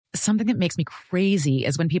something that makes me crazy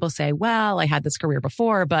is when people say, well, I had this career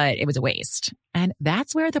before, but it was a waste. And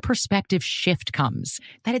that's where the perspective shift comes,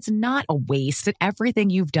 that it's not a waste, that everything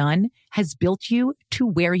you've done has built you to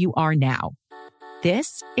where you are now.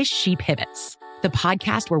 This is She Pivots, the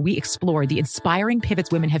podcast where we explore the inspiring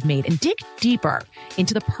pivots women have made and dig deeper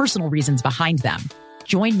into the personal reasons behind them.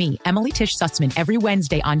 Join me, Emily Tish Sussman, every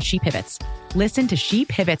Wednesday on She Pivots. Listen to She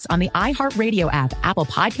Pivots on the iHeartRadio app, Apple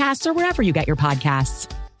Podcasts, or wherever you get your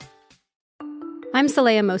podcasts. I'm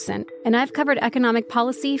Saleha Mohsin, and I've covered economic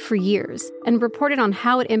policy for years and reported on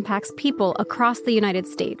how it impacts people across the United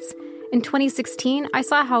States. In 2016, I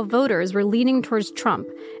saw how voters were leaning towards Trump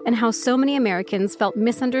and how so many Americans felt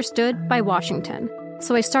misunderstood by Washington.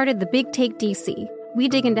 So I started The Big Take DC. We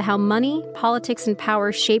dig into how money, politics, and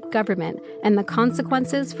power shape government and the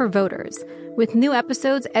consequences for voters. With new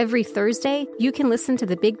episodes every Thursday, you can listen to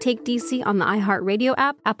The Big Take DC on the iHeartRadio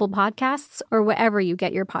app, Apple Podcasts, or wherever you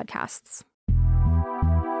get your podcasts.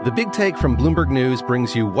 The Big Take from Bloomberg News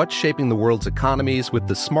brings you what's shaping the world's economies with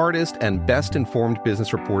the smartest and best-informed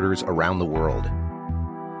business reporters around the world.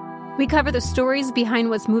 We cover the stories behind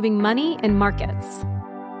what's moving money and markets,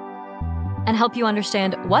 and help you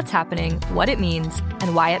understand what's happening, what it means,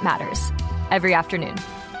 and why it matters every afternoon.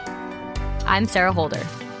 I'm Sarah Holder.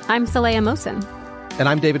 I'm Saleha Mohsin. And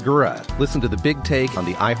I'm David Gura. Listen to The Big Take on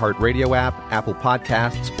the iHeartRadio app, Apple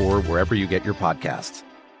Podcasts, or wherever you get your podcasts.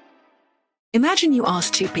 Imagine you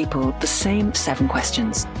ask two people the same 7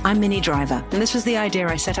 questions. I'm Minnie Driver, and this was the idea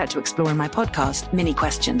I set out to explore in my podcast, Minnie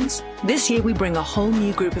Questions. This year, we bring a whole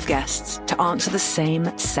new group of guests to answer the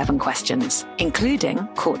same 7 questions, including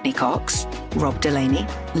Courtney Cox, Rob Delaney,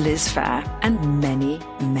 Liz Phair, and many,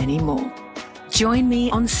 many more. Join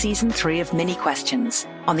me on Season 3 of Minnie Questions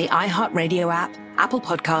on the iHeartRadio app, Apple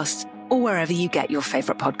Podcasts, or wherever you get your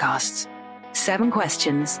favorite podcasts. 7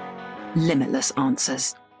 questions, limitless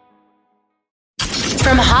answers.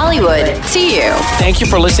 From Hollywood to you. Thank you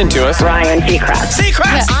for listening to us. Ryan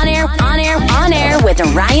Seacrest. On air with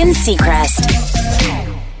Ryan Seacrest.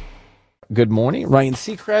 Good morning, Ryan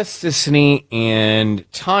Seacrest, Sisney, and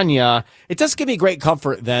Tanya. It does give me great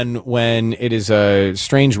comfort then when it is a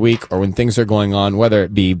strange week or when things are going on, whether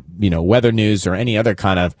it be, weather news or any other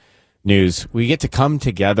kind of news. We get to come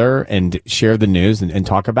together and share the news and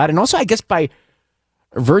talk about it. And also, I guess by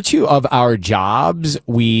virtue of our jobs,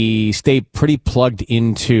 we stay pretty plugged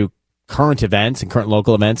into current events and current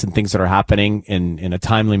local events and things that are happening in a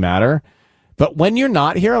timely manner. But when you're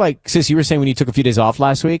not here, like Sis, you were saying when you took a few days off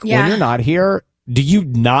last week, when you're not here, do you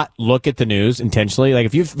not look at the news intentionally? Like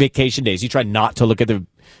if you have vacation days, you try not to look at the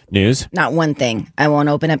news? Not one thing. I won't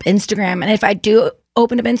open up Instagram. And if I do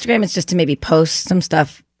open up Instagram, it's just to maybe post some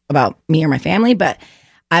stuff about me or my family, but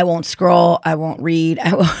I won't scroll. I won't read.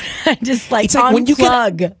 I just it's like when you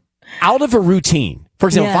get out of a routine. For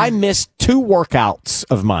example, if I miss 2 workouts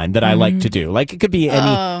of mine that I like to do, like it could be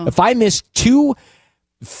if I miss 2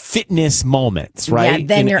 fitness moments, right? Yeah,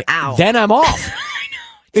 then you're out. Then I'm off.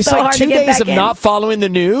 It's so like 2 days of not following the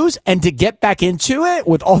news and to get back into it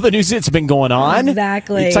with all the news that's been going on.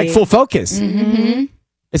 Exactly. It's like full focus. Mm-hmm.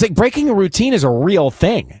 It's like breaking a routine is a real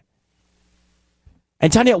thing.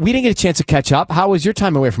 And Tanya, we didn't get a chance to catch up. How was your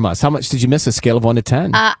time away from us? How much did you miss? A scale of 1 to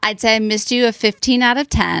 10? I'd say I missed you a 15 out of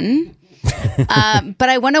 10. But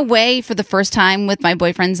I went away for the first time with my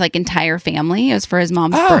boyfriend's entire family. It was for his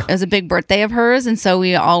mom's it was a big birthday of hers, and so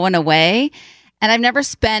we all went away. And I've never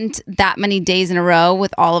spent that many days in a row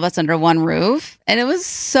with all of us under one roof, and it was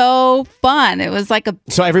so fun. It was like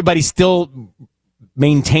so everybody still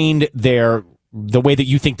maintained the way that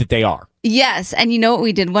you think that they are. Yes, and you know what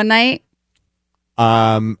we did one night?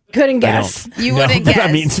 Couldn't guess. You wouldn't guess.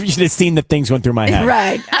 I mean, you should have seen the things went through my head.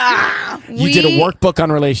 Right. You did a workbook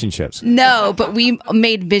on relationships. No, but we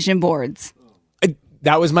made vision boards.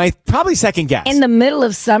 That was my probably second guess. In the middle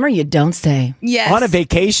of summer, you don't say. Yes. On a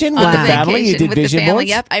vacation with the family, you did vision boards?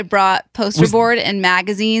 Yep. I brought poster board and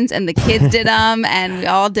magazines, and the kids did them, and we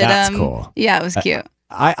all did them. That's cool. Yeah, it was cute.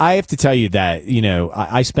 I have to tell you that,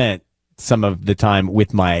 I spent some of the time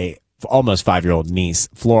with my almost 5-year-old niece,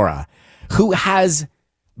 Flora, who has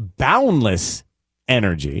boundless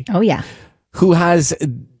energy. Oh, yeah. Who has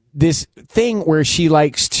this thing where she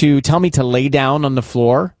likes to tell me to lay down on the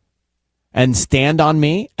floor and stand on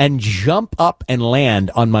me and jump up and land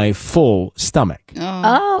on my full stomach.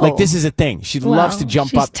 Oh. Like this is a thing. She loves to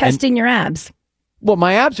jump up. She's testing your abs. Well,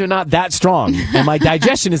 my abs are not that strong and my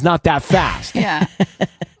digestion is not that fast. Yeah.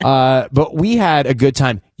 But we had a good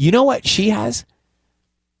time. You know what she has?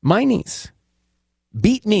 My niece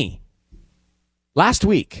beat me last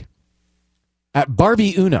week at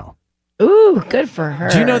Barbie Uno. Ooh, good for her.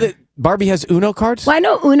 Do you know that Barbie has Uno cards? Well, I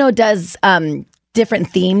know Uno does different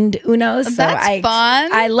themed Unos. So That's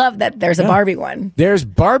fun. I love that there's a Barbie one. There's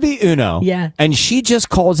Barbie Uno. Yeah. And she just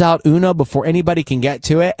calls out Uno before anybody can get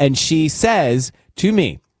to it. And she says to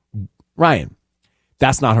me, Ryan,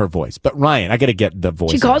 that's not her voice. But Ryan, I got to get the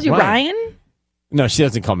voice. She calls you Ryan? No, she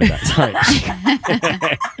doesn't call me that.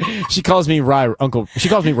 Sorry. She calls me Uncle. She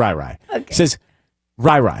calls me Rai. Okay. Says,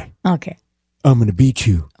 Rai. Okay. I'm going to beat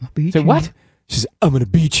you. Say what? She says, I'm going to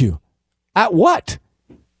beat you. At what?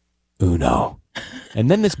 Uno.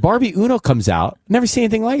 And then this Barbie Uno comes out. Never seen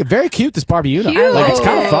anything like it. Very cute, this Barbie Uno. Cute. Like, it's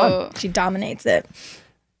kind of fun. She dominates it.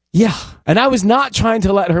 Yeah. And I was not trying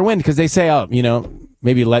to let her win because they say,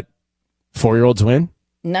 maybe let 4-year-olds win.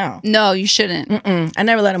 No. No, you shouldn't. I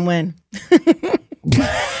never let him win.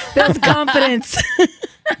 That's confidence.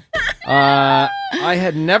 I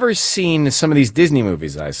had never seen some of these Disney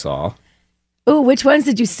movies I saw. Ooh, which ones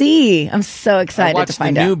did you see? I'm so excited to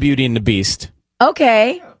find out. I watched the new Beauty and the Beast.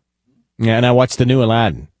 Okay. Yeah, and I watched the new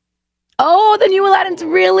Aladdin. Oh, the new Aladdin's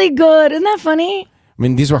really good. Isn't that funny? I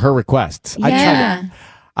mean, these were her requests. Yeah.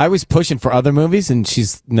 I was pushing for other movies, and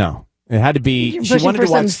she's, no. It had to be, You're pushing for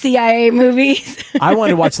some CIA movies. I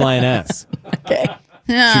wanted to watch Lioness. Okay.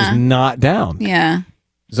 Yeah. She was not down. Yeah.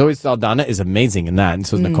 Zoe Saldana is amazing in that, and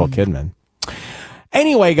so is Nicole Kidman.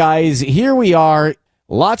 Anyway, guys, here we are.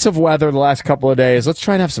 Lots of weather the last couple of days. Let's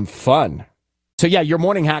try and have some fun. So, yeah, your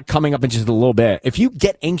morning hack coming up in just a little bit. If you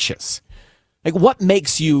get anxious, like what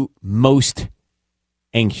makes you most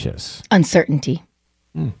anxious? Uncertainty.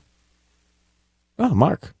 Oh,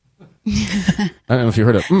 Mark. I don't know if you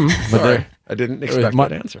heard it. But Sorry, I didn't expect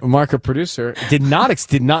that answer. Mark, a producer, did not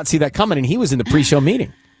see that coming, and he was in the pre-show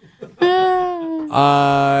meeting.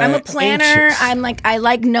 I'm a planner. Anxious. I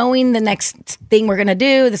like knowing the next thing we're gonna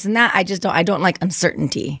do, this and that. I don't like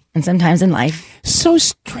uncertainty. And sometimes in life. So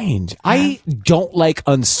strange. I don't like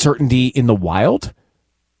uncertainty in the wild,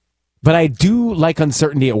 but I do like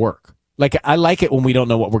uncertainty at work. Like I like it when we don't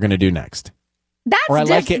know what we're gonna do next. That's or I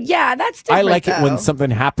different. like it. Yeah, that's different. I like it when though.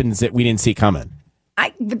 something happens that we didn't see coming.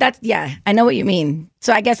 I know what you mean.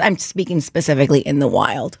 So I guess I'm speaking specifically in the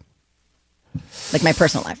wild. Like my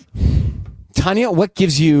personal life. Tanya, what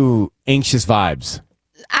gives you anxious vibes?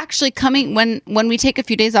 Actually, when we take a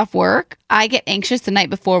few days off work, I get anxious the night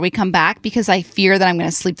before we come back because I fear that I'm going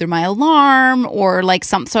to sleep through my alarm or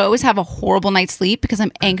so I always have a horrible night's sleep because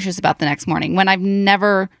I'm anxious about the next morning when I've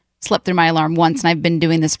never slept through my alarm once and I've been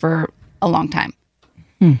doing this for a long time.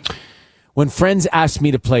 When friends ask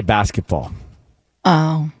me to play basketball.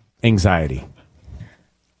 Oh. Anxiety.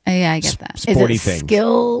 Yeah, I get that. Sporty Is it things.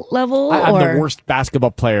 skill level? I'm or? the worst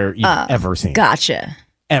basketball player you've ever seen. Gotcha.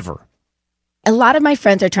 Ever. A lot of my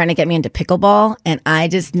friends are trying to get me into pickleball, and I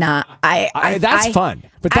just not. That's fun,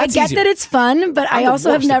 but that's I get easier. that it's fun, but I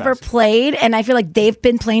also have never played, and I feel like they've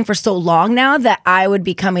been playing for so long now that I would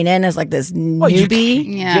be coming in as like this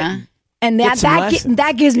newbie. Yeah, and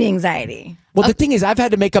that gives me anxiety. Well, the thing is, I've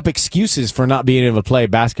had to make up excuses for not being able to play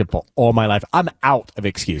basketball all my life. I'm out of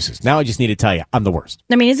excuses. Now I just need to tell you, I'm the worst.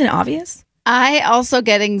 I mean, isn't it obvious? I also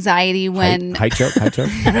get anxiety when height choke. There's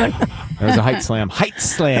a height slam. Height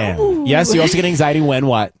slam. Ooh. Yes, you also get anxiety when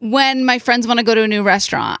what? When my friends want to go to a new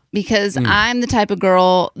restaurant because I'm the type of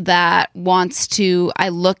girl that wants to. I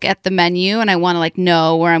look at the menu and I want to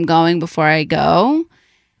know where I'm going before I go.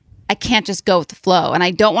 I can't just go with the flow, and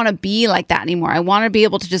I don't want to be like that anymore. I want to be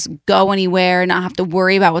able to just go anywhere, not have to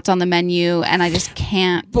worry about what's on the menu, and I just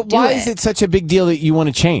can't. But why is it such a big deal that you want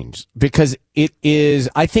to change? Because it is.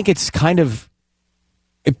 I think it's kind of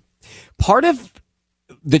part of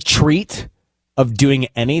the treat of doing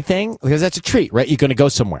anything, because that's a treat, right? You're going to go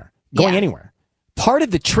somewhere, going anywhere. Part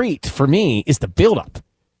of the treat for me is the build-up,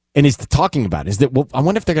 and is the talking about it. Is that, well, I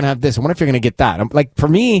wonder if they're going to have this. I wonder if you're going to get that. For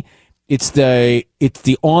me. It's the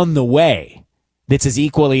on the way that's as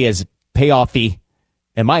equally as payoffy,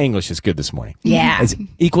 and my English is good this morning. Yeah, as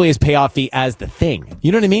equally as payoffy as the thing.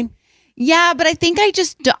 You know what I mean? Yeah, but I think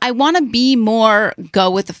I want to be more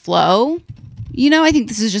go with the flow. I think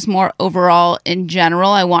this is just more overall in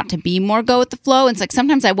general. I want to be more go with the flow. And it's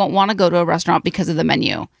sometimes I won't want to go to a restaurant because of the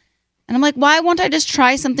menu, and I'm like, why won't I just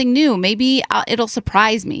try something new? Maybe it'll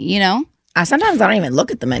surprise me. Sometimes I don't even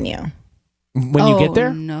look at the menu. When you get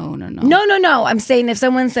there? No. I'm saying if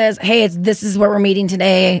someone says, hey, this is where we're meeting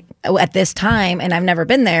today at this time, and I've never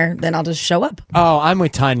been there, then I'll just show up. Oh, I'm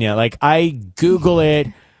with Tanya. I Google it.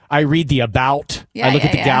 I read the about. I look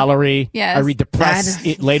at the gallery. Yes. I read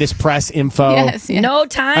the latest press info. Yes. No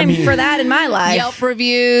time for that in my life. Yelp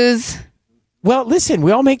reviews. Well, listen,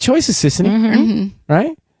 we all make choices, Sissany. Mm-hmm.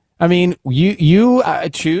 Right? I mean, you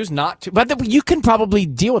choose not to, but you can probably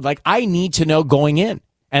deal with I need to know going in.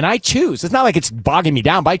 And I choose. It's not like it's bogging me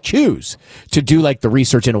down, but I choose to do like the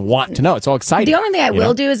research and want to know. It's all exciting. The only thing I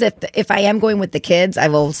will do is if I am going with the kids, I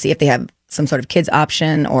will see if they have some sort of kids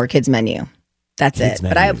option or kids menu. That's kids it.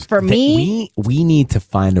 Menus. But we need to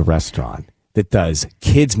find a restaurant that does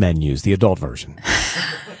kids menus, the adult version.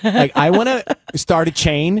 Like I want to start a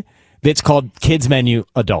chain that's called Kids Menu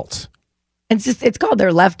Adults. It's called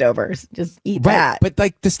their leftovers. Just eat that. But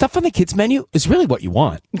like the stuff on the kids menu is really what you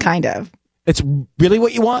want. Kind of. It's really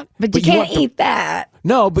what you want. But you can't eat that.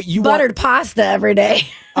 No, but you buttered pasta every day.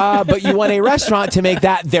 But you want a restaurant to make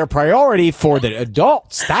that their priority for the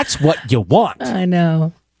adults. That's what you want. I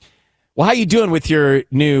know. Well, how you doing with your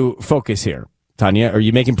new focus here, Tanya? Are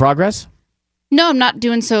you making progress? No, I'm not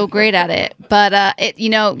doing so great at it. But,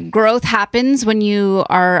 growth happens when you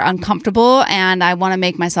are uncomfortable, and I want to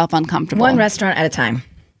make myself uncomfortable. One restaurant at a time.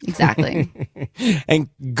 Exactly. And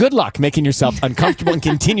good luck making yourself uncomfortable and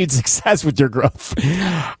continued success with your growth.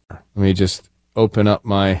 Let me just open up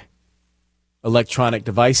my electronic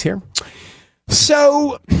device here.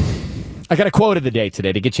 So I got a quote of the day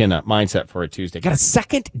today to get you in the mindset for a Tuesday. Got a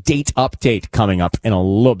second date update coming up in a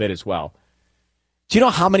little bit as well. Do you know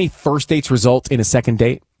how many first dates result in a second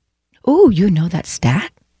date? Oh, you know that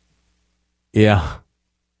stat? Yeah.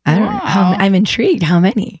 I don't know. I'm intrigued. How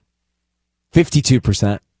many?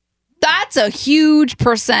 52%. That's a huge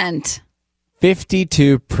percent.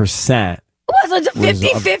 52%. Well, so it's a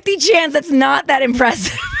 50-50 chance. That's not that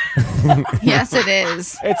impressive. Yes, it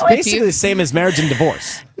is. It's basically the same as marriage and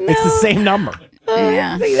divorce. No. It's the same number.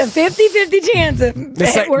 Yeah. The 50-50 chance of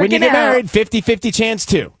like working when you get out. married, 50-50 chance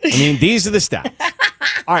too. I mean, these are the stats.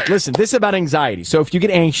 All right, listen, this is about anxiety. So if you get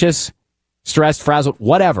anxious, stressed, frazzled,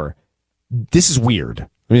 whatever, this is weird. Let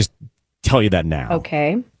me just tell you that now.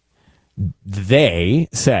 Okay. They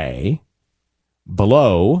say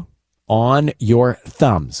below on your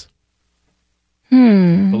thumbs.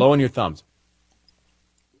 Below on your thumbs.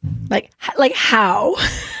 Like how?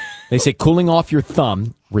 They say cooling off your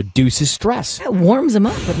thumb reduces stress. That warms them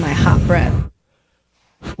up with my hot breath.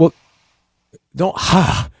 Well, don't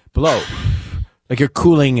below. Like you're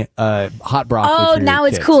cooling hot broccoli. Oh, now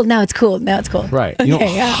it's kids. cool. Now it's cool. Now it's cool. Right. Okay, You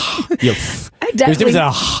don't, yeah. I definitely.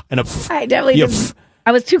 I definitely didn't.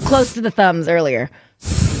 I was too close to the thumbs earlier.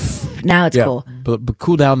 Now it's cool. But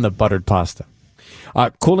cool down the buttered pasta.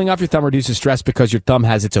 Cooling off your thumb reduces stress because your thumb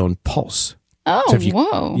has its own pulse. Oh, so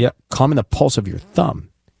whoa. Yeah, calming the pulse of your thumb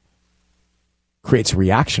creates a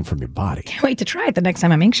reaction from your body. Can't wait to try it the next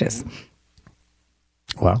time I'm anxious.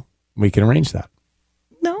 Well, we can arrange that.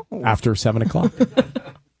 No. After 7 o'clock.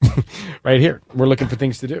 Right here. We're looking for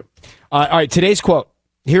things to do. All right, today's quote.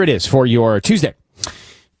 Here it is for your Tuesday.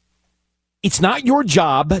 It's not your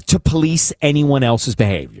job to police anyone else's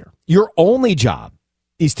behavior. Your only job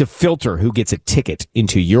is to filter who gets a ticket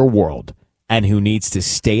into your world and who needs to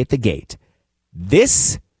stay at the gate.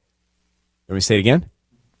 This, let me say it again.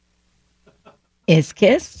 Is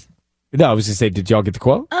kiss? No, I was going to say, did y'all get the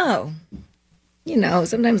quote? Oh,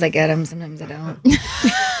 sometimes I get them, sometimes I don't.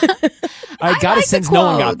 I got to sense no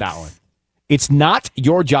one got that one. It's not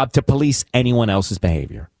your job to police anyone else's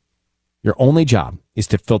behavior. Your only job is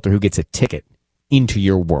to filter who gets a ticket into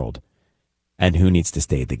your world and who needs to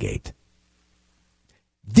stay at the gate.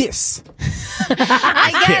 This.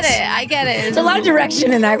 I get it. There's a lot of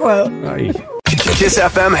direction in that quote. Kiss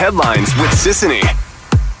FM headlines with Sissany.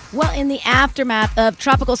 Well, in the aftermath of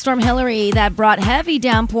Tropical Storm Hilary that brought heavy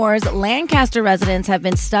downpours, Lancaster residents have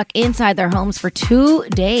been stuck inside their homes for 2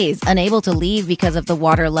 days, unable to leave because of the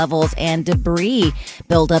water levels and debris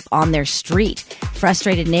buildup on their street.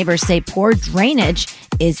 Frustrated neighbors say poor drainage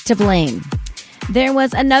is to blame. There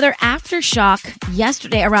was another aftershock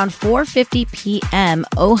yesterday around 4:50 p.m.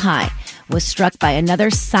 Ojai was struck by another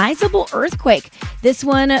sizable earthquake. This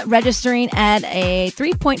one registering at a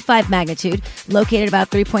 3.5 magnitude, located about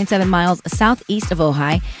 3.7 miles southeast of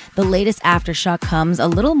Ojai. The latest aftershock comes a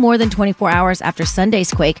little more than 24 hours after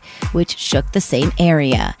Sunday's quake, which shook the same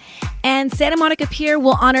area. And Santa Monica Pier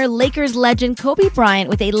will honor Lakers legend Kobe Bryant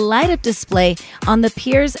with a light-up display on the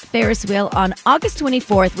Pier's Ferris wheel on August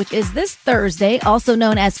 24th, which is this Thursday, also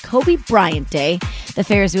known as Kobe Bryant Day. The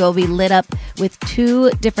Ferris wheel will be lit up with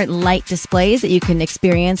 2 different light displays that you can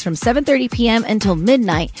experience from 7:30 p.m. until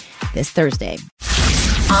midnight this Thursday.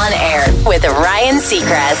 On air with Ryan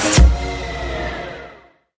Seacrest.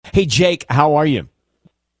 Hey, Jake, how are you?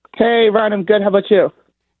 Hey, Ryan, I'm good. How about you?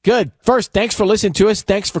 Good. First, thanks for listening to us.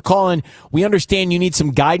 Thanks for calling. We understand you need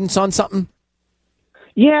some guidance on something.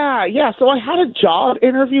 Yeah. So I had a job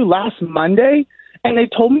interview last Monday, and they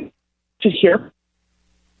told me to hear.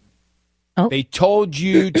 Oh. They told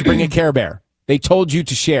you to bring a Care Bear. They told you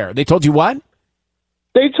to share. They told you what?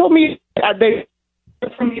 They told me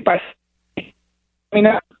from me by.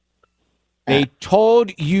 They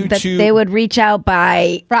told you that to. They would reach out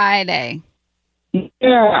by Friday.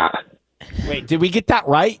 Yeah. Wait, did we get that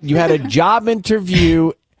right? You had a job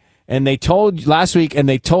interview, and they told last week, and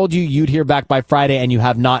they told you you'd hear back by Friday, and you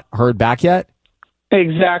have not heard back yet?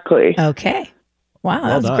 Exactly. Okay. Wow,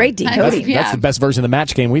 that was done. great decoding. That's the best version of the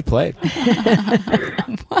match game we played.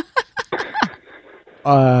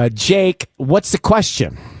 Jake, what's the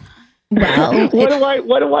question? Well, what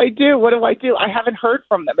do I do? I haven't heard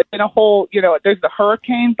from them. It's been a whole, there's the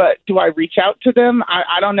hurricane, but do I reach out to them?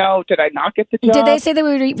 I don't know. Did I not get the job? Did they say they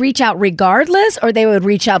would reach out regardless, or they would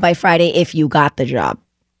reach out by Friday if you got the job?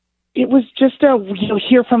 It was just you'll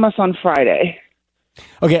hear from us on Friday.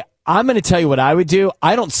 Okay, I'm going to tell you what I would do.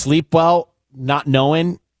 I don't sleep well not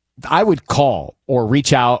knowing. I would call or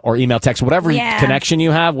reach out or email, text, whatever connection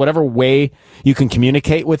you have, whatever way you can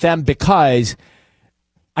communicate with them, because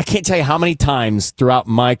I can't tell you how many times throughout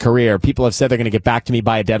my career people have said they're going to get back to me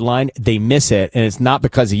by a deadline. They miss it, and it's not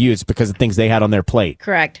because of you. It's because of things they had on their plate.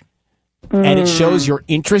 Correct. And it shows you're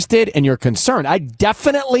interested and you're concerned. I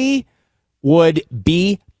definitely would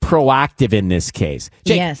be proactive in this case.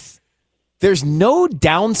 Jake, yes. There's no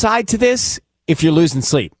downside to this if you're losing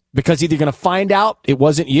sleep, because either you're going to find out it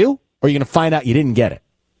wasn't you or you're going to find out you didn't get it.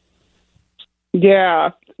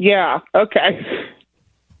 Yeah. Okay.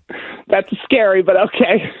 That's scary, but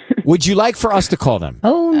okay. Would you like for us to call them?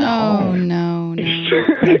 Oh, no. No.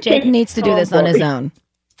 Jake needs to do this on his own.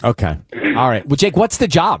 Okay. All right. Well, Jake, what's the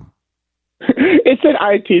job? It's an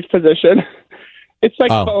IT position. It's like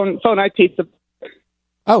phone IT.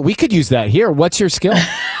 Oh, we could use that here. What's your skill?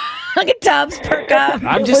 Look at Tubbs perk up.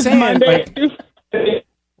 I'm just saying.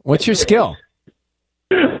 What's your skill?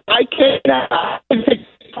 I can't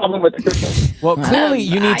problem with the Well, clearly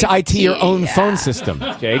you need to IT your own phone system,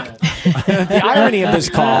 Jake. The irony of this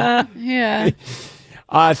call. Yeah.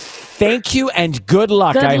 Thank you and good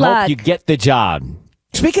luck. Good I luck. hope you get the job.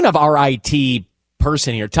 Speaking of our IT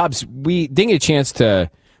person here, Tubbs, we didn't get a chance to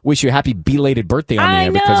wish you a happy belated birthday on the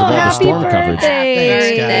air because of all the storm coverage.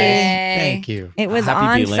 Thanks, guys. Thank you. It was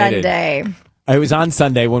Happy on belated. Sunday. It was on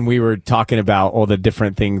Sunday when we were talking about all the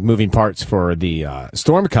different things, moving parts for the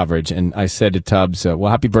storm coverage. And I said to Tubbs, well,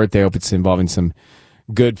 happy birthday. I hope it's involving some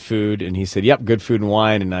good food. And he said, yep, good food and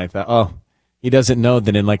wine. And I thought, oh, he doesn't know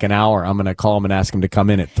that in like an hour, I'm going to call him and ask him to come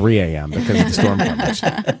in at 3 a.m. because of the storm coverage.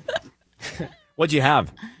 What'd you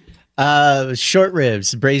have? Short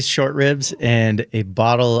ribs, braised short ribs, and a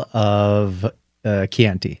bottle of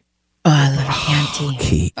Chianti. Oh, I love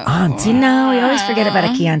Chianti. Chianti. You know, we always forget about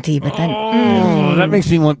a Chianti, but then Oh, that makes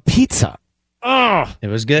me want pizza. Oh, It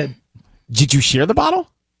was good. did you share the bottle?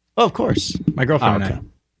 Oh, of course. My girlfriend okay.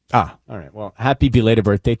 and All right. Well, happy belated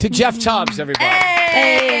birthday to Jeff Tubbs, everybody.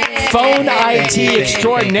 hey. Phone IT Thank you.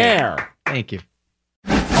 extraordinaire. I. Thank you.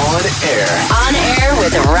 On air. On air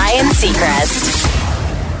with Ryan Seacrest.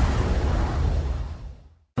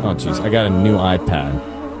 Oh, jeez. I got a new iPad,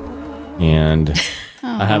 and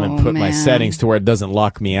I haven't put my settings to where it doesn't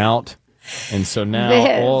lock me out. And so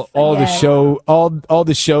now all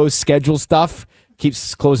the show schedule stuff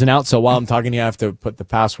keeps closing out. So while I'm talking to you, I have to put the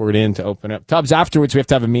password in to open up. Tubbs, afterwards, we have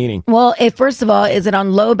to have a meeting. Well, first of all, is it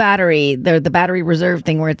on low battery? The battery reserve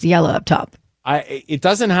thing where it's yellow up top. It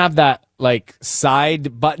doesn't have that like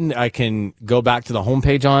side button I can go back to the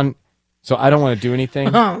homepage on. So I don't want to do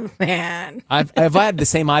anything. Oh, man. I've had the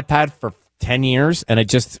same iPad for 10 years, and I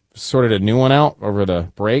just sorted a new one out over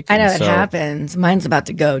the break. I know and it happens. Mine's about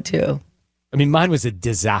to go, too. I mean, mine was a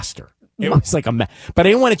disaster. It was like a mess. But I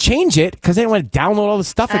didn't want to change it because I didn't want to download all the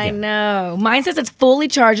stuff again. I know. Mine says it's fully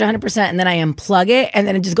charged 100%, and then I unplug it, and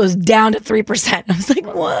then it just goes down to 3%. I was like,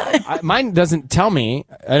 what? Mine doesn't tell me.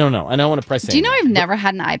 I don't know. I don't want to press it. Do you know I've never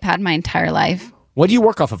had an iPad my entire life? What do you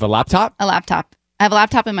work off of, a laptop? A laptop. I have a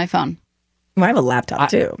laptop and my phone. Well, I have a laptop,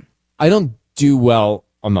 too. I don't do well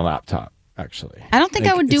on the laptop, actually. I don't think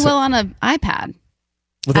I would do well on an iPad.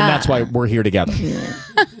 Well, then that's why we're here together.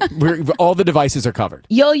 All the devices are covered.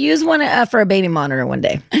 You'll use one for a baby monitor one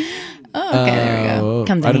day. Oh, okay, there we go.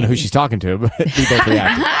 Comes I in don't know who handy. she's talking to, but we both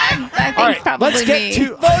react. I think All right, probably let's get me.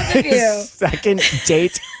 to Both of you. second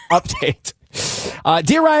date update.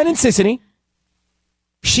 Dear Ryan and Sissany,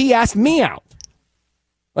 she asked me out.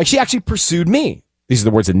 Like, she actually pursued me. These are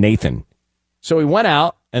the words of Nathan. So we went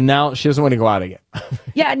out, and now she doesn't want to go out again.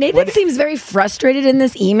 Yeah, Nathan seems very frustrated in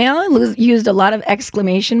this email. Used a lot of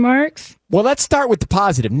exclamation marks. Well, let's start with the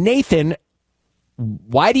positive. Nathan,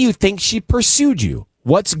 why do you think she pursued you?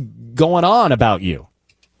 What's going on about you?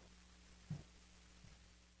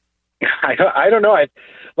 I don't know.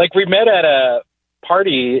 We met at a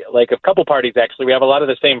party, like a couple parties actually. We have a lot of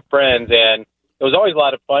the same friends, and it was always a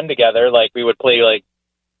lot of fun together. Like we would play like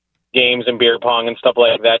games and beer pong and stuff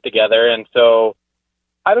like that together. And so,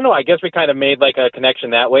 I don't know, I guess we kind of made like a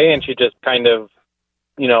connection that way, and she just kind of,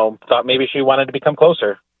 thought maybe she wanted to become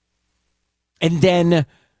closer. And then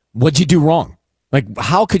what'd you do wrong? Like,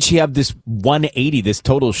 how could she have this 180, this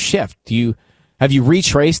total shift? Have you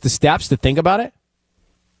retraced the steps to think about it?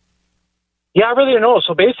 Yeah, I really don't know.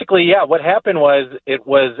 So basically, what happened was it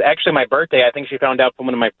was actually my birthday. I think she found out from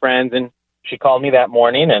one of my friends, and she called me that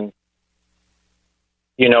morning, and,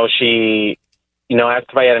 she, asked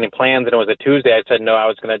if I had any plans, and it was a Tuesday. I said no, I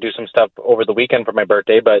was going to do some stuff over the weekend for my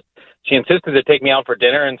birthday, but she insisted to take me out for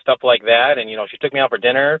dinner and stuff like that. And, she took me out for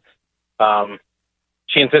dinner.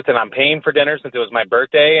 She insisted on paying for dinner since it was my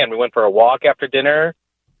birthday, and we went for a walk after dinner,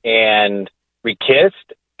 and we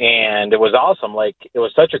kissed, and it was awesome. Like, it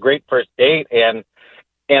was such a great first date, and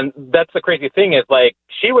that's the crazy thing is, like,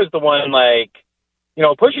 she was the one, like,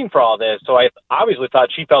 pushing for all this, so I obviously thought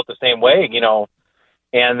she felt the same way,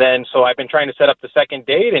 and then so I've been trying to set up the second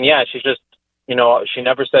date, and she's just, she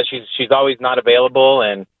never says she's always not available,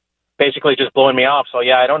 and basically just blowing me off. So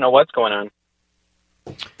I don't know what's going on.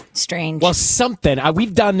 Strange. Well, something.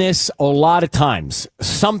 We've done this a lot of times.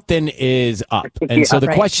 Something is up. And so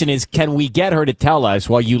the question is, can we get her to tell us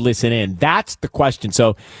while you listen in? That's the question.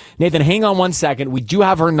 So, Nathan, hang on 1 second. We do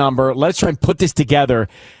have her number. Let's try and put this together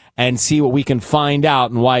and see what we can find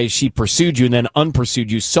out and why she pursued you and then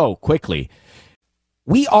unpursued you so quickly.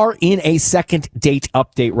 We are in a second date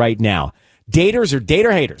update right now. Daters or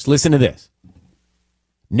dater haters, listen to this.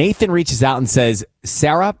 Nathan reaches out and says,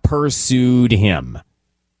 Sarah pursued him.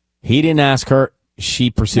 He didn't ask her.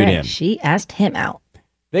 She pursued him. She asked him out.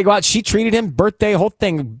 They go out. She treated him. Birthday, whole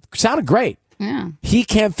thing. Sounded great. Yeah. He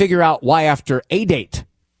can't figure out why after a date,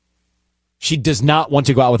 she does not want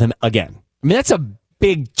to go out with him again. I mean, that's a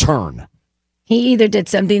big turn. He either did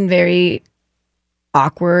something very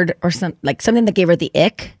awkward or something that gave her the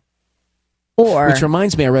ick. Which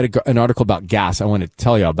reminds me, I read an article about gas I want to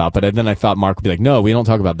tell you about, but then I thought Mark would be like, no, we don't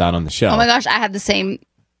talk about that on the show. Oh my gosh, I had the same.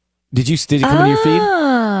 Did you come into your feed?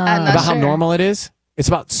 About how normal it is? It's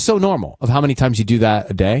about so normal of how many times you do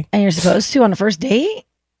that a day. And you're supposed to on a first date?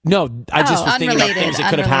 No, I just was thinking about things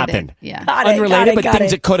that could have happened. Yeah. Unrelated, but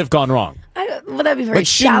things that could have gone wrong. Well, that'd be very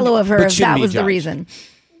shallow of her if that was the reason.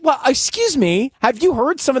 Well, excuse me. Have you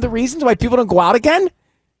heard some of the reasons why people don't go out again?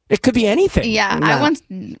 It could be anything. Yeah, I once,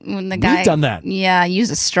 when the guy... We've done that. Yeah,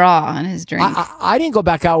 used a straw in his drink. I didn't go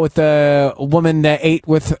back out with a woman that ate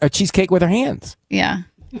with a cheesecake with her hands. Yeah.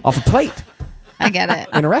 Off a plate. I get it.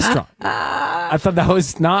 In a restaurant. I thought that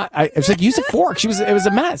was not... It was like, use a fork. It was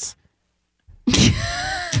a mess.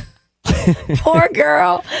 Poor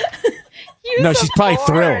girl. No, she's probably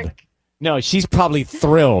thrilled. No, she's probably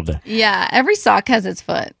thrilled. Yeah, every sock has its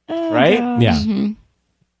foot. Right? gosh. Yeah. Mm-hmm.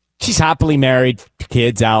 She's happily married,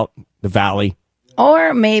 kids out the valley.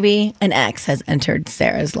 Or maybe an ex has entered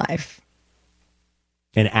Sarah's life.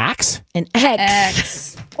 An axe? An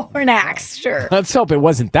ex. Or an axe, sure. Let's hope it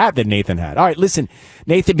wasn't that Nathan had. All right, listen,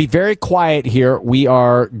 Nathan, be very quiet here. We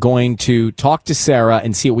are going to talk to Sarah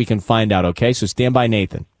and see what we can find out, okay? So stand by,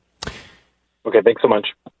 Nathan. Okay, thanks so much.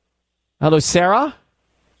 Hello, Sarah?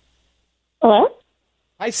 Hello?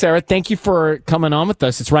 Hi, Sarah. Thank you for coming on with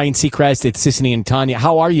us. It's Ryan Seacrest. It's Sisney and Tanya.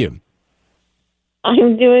 How are you?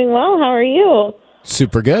 I'm doing well. How are you?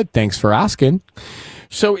 Super good. Thanks for asking.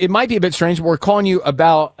 So it might be a bit strange, but we're calling you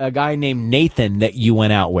about a guy named Nathan that you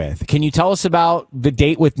went out with. Can you tell us about the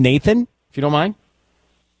date with Nathan, if you don't mind?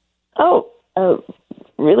 Oh,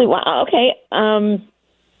 really? Wow. Okay.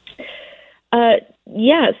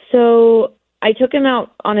 Yeah, so I took him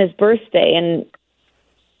out on his birthday, and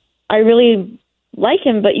I really like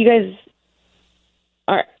him, but you guys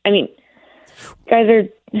are, guys are,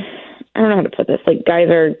 I don't know how to put this, like, guys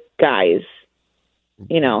are guys,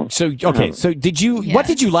 you know. So, okay, so what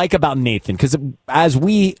did you like about Nathan? Because as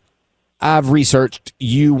we have researched,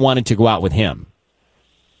 you wanted to go out with him.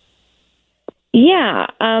 Yeah,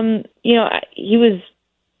 he was,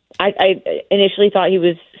 I initially thought he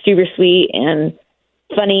was super sweet and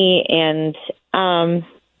funny, and,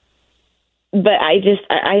 but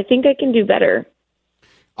I think I can do better.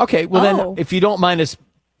 Okay, well then, if you don't mind us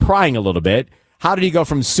prying a little bit, how did he go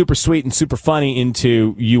from super sweet and super funny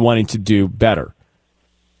into you wanting to do better?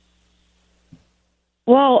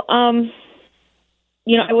 Well, I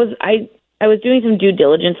was doing some due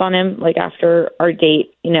diligence on him, like after our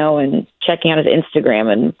date, and checking out his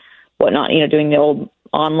Instagram and whatnot, doing the old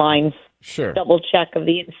online double check of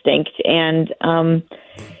the instinct. And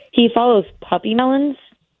he follows Puppy Melons.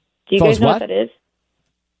 Do you guys know what that is?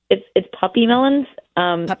 It's Puppy Melons.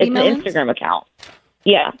 Puppy it's Melons? an Instagram account.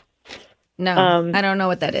 Yeah. No, I don't know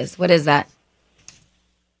what that is. What is that?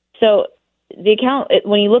 So the account,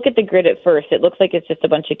 when you look at the grid at first, it looks like it's just a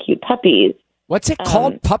bunch of cute puppies. What's it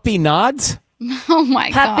called? Puppy Nods? Oh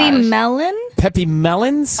my god. Puppy Melon? Puppy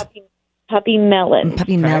Melons? Puppy Melons.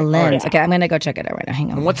 Puppy Melons. Okay, I'm going to go check it out right now.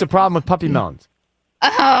 Hang on. And what's the problem with Puppy Melons?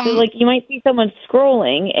 So, like, you might see someone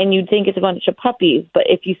scrolling and you'd think it's a bunch of puppies, but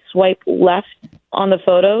if you swipe left on the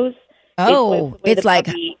photos, it's like,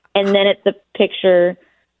 and then it's a picture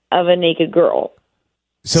of a naked girl.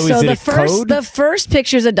 So is it code? The first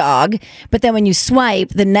picture's a dog, but then when you swipe,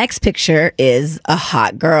 the next picture is a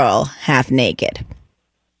hot girl, half naked.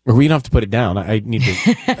 We don't have to put it down. I need to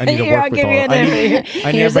work with all.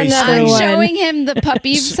 I need everybody I'm showing him the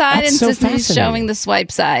puppy side, and Sisney's showing the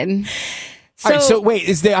swipe side. All right, so wait,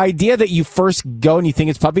 is the idea that you first go and you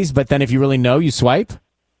think it's puppies, but then if you really know, you swipe?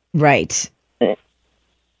 Right.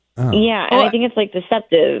 Yeah, and I think it's like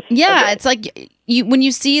deceptive. Yeah, it's like when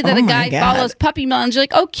you see that a guy follows Puppy Melons, you're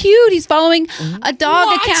like, oh, cute, he's following a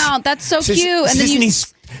dog account. That's so cute. And then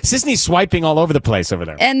Sisney's swiping all over the place over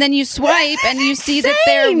there. And then you swipe and you see that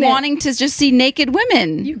they're wanting to just see naked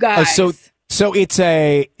women. You guys. So it's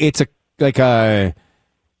a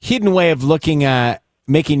hidden way of looking at,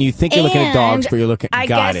 making you think you're looking at dogs, but you're looking. I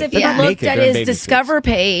guess if you looked at his Discover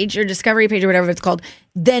page or Discovery page or whatever it's called,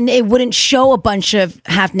 then it wouldn't show a bunch of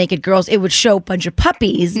half naked girls. It would show a bunch of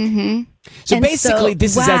puppies. Mm-hmm. So basically,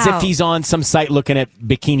 this is as if he's on some site looking at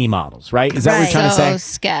bikini models, right? Is that what you're trying to say?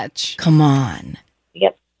 Sketch. Come on.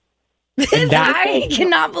 Yep. I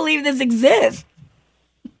cannot believe this exists.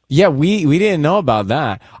 Yeah, we didn't know about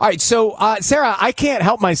that. All right, so Sarah, I can't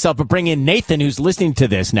help myself but bring in Nathan, who's listening to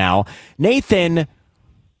this now. Nathan.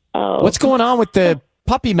 What's going on with the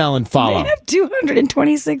Puppy Melon follow? They have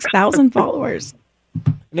 226,000 followers.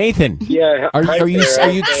 Nathan, yeah, are you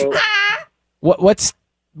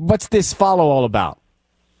what's this follow all about?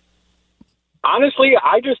 Honestly,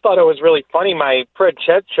 I just thought it was really funny. My friend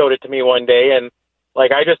Chet showed it to me one day, and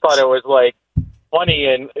like I just thought it was like funny,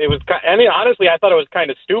 and it was. I mean, honestly, I thought it was kind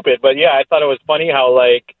of stupid, but yeah, I thought it was funny how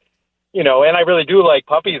like. You know, and I really do like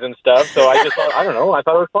puppies and stuff, so I just thought, I don't know, I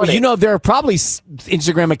thought it was funny. Well, you know, there are probably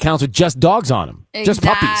Instagram accounts with just dogs on them. Just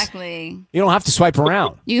puppies. Exactly. You don't have to swipe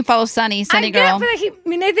around. You can follow Sunny Girl.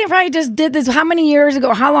 Nathan probably just did this. How many years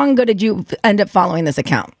ago? How long ago did you end up following this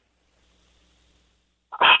account?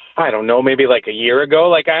 I don't know, maybe like a year ago.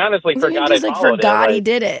 Like, I honestly forgot I followed it. He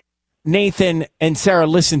did it. Nathan and Sarah,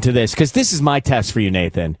 listen to this, because this is my test for you,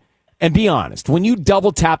 Nathan. And be honest, when you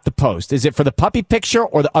double tap the post, is it for the puppy picture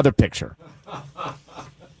or the other picture? I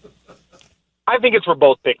think it's for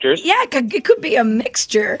both pictures. Yeah, it could be a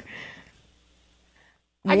mixture.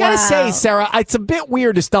 I gotta say, Sarah, it's a bit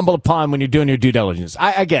weird to stumble upon when you're doing your due diligence.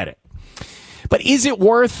 I get it. But is it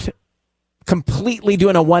worth completely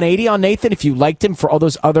doing a 180 on Nathan if you liked him for all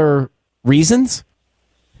those other reasons?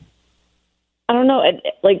 I don't know.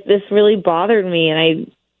 Like, this really bothered me,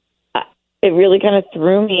 and it really kind of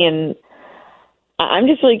threw me, and I'm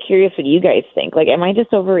just really curious what you guys think. Like, am I just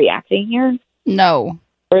overreacting here? No.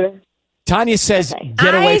 Tanya says,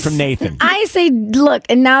 get away from Nathan. I say, look,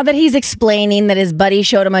 and now that he's explaining that his buddy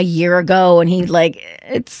showed him a year ago, and he's like,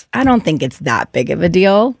 I don't think it's that big of a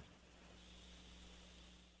deal.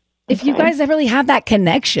 If you guys really have that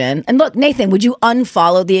connection, and look, Nathan, would you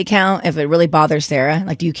unfollow the account if it really bothers Sarah?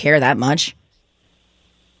 Like, do you care that much?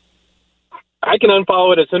 I can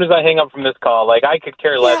unfollow it as soon as I hang up from this call. Like, I could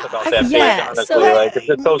care less about that page, honestly. Like, it's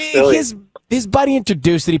just so silly. His buddy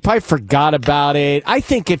introduced it. He probably forgot about it. I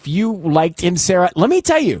think if you liked him, Sarah, let me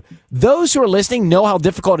tell you, those who are listening know how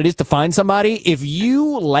difficult it is to find somebody. If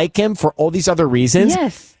you like him for all these other reasons,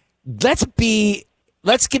 let's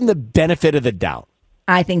give him the benefit of the doubt.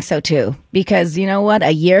 I think so, too. Because you know what?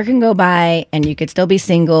 A year can go by and you could still be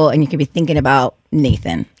single and you could be thinking about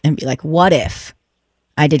Nathan and be like, what if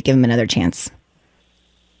I did give him another chance?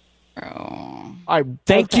 All right.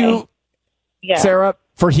 Thank you, Sarah,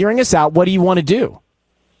 for hearing us out. What do you want to do?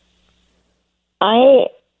 I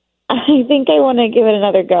think I want to give it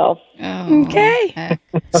another go. Okay.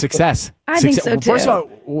 Success. I think so, too. First of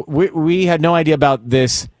all, we had no idea about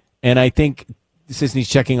this, and I think Sisney's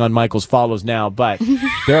checking on Michael's follows now, but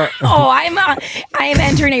there are... I am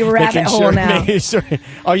entering a rabbit hole now.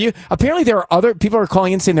 Are you? Apparently there are other people are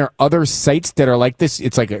calling in saying there are other sites that are like this.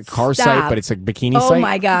 It's like a car site, but it's a bikini site. Oh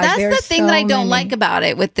my God. That's the thing that I don't like about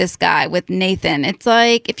it with this guy, with Nathan. It's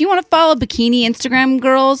like, if you want to follow bikini Instagram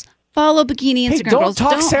girls, follow bikini Instagram girls.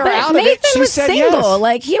 Don't talk Sarah out of it. Nathan She was said single. yes.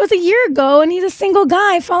 Like, he was a year ago, and he's a single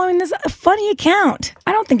guy following this funny account.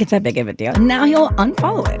 I don't think it's that big of a deal. Now he'll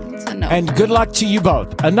unfollow it. And good luck to you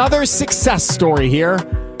both. Another success story here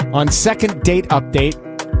on Second Date Update.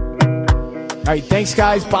 All right, thanks,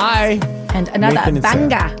 guys. Bye. And another Nathan and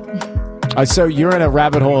banger. So you're in a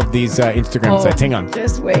rabbit hole of these Instagram sites. Hang on.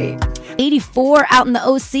 Just wait. 84 out in the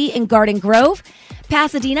OC in Garden Grove.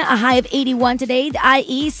 Pasadena, a high of 81 today. The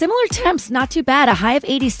IE, similar temps, not too bad. A high of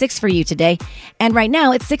 86 for you today. And right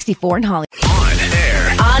now, it's 64 in Hollywood.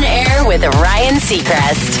 On air with Ryan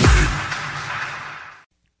Seacrest.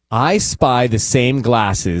 I spy the same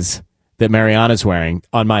glasses that Mariana's wearing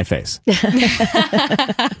on my face. We're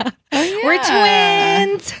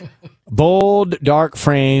twins. Bold, dark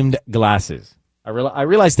framed glasses. I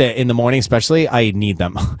realize that in the morning, especially, I need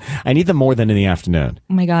them. I need them more than in the afternoon.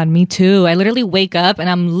 Oh my God, me too. I literally wake up and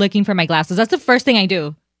I'm looking for my glasses. That's the first thing I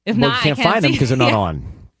do. If not, you can't find them because they're not on.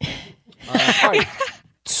 All right.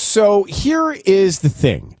 So here is the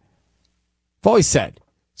thing. I've always said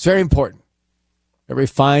it's very important. Everybody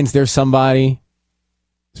finds there's somebody,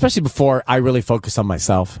 especially before I really focus on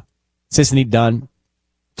myself. Sissany done.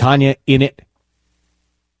 Tanya in it.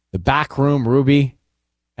 The back room, Ruby.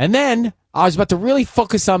 And then I was about to really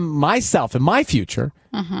focus on myself and my future.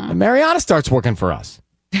 And Mariana starts working for us.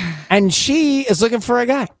 And she is looking for a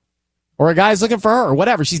guy. Or a guy's looking for her or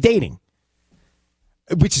whatever. She's dating.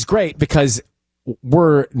 Which is great because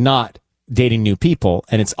we're not dating new people.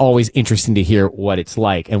 And it's always interesting to hear what it's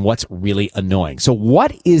like and what's really annoying. So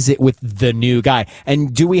what is it with the new guy?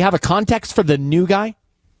 And do we have a context for the new guy?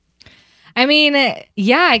 I mean,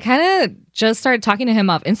 yeah, I kind of just started talking to him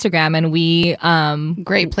off Instagram and we...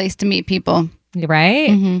 Great place to meet people. Right?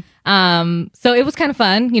 Mm-hmm. So it was kind of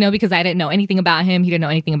fun, because I didn't know anything about him. He didn't know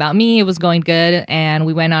anything about me. It was going good. And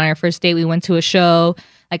we went on our first date. We went to a show,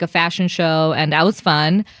 like a fashion show, and that was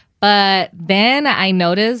fun. But then I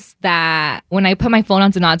noticed that when I put my phone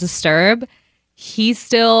on Do Not Disturb, he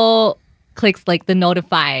still clicks like the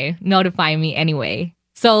notify me anyway.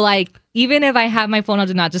 So like, even if I have my phone on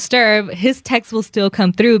Do Not Disturb, his text will still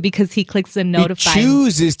come through because he clicks the notify. He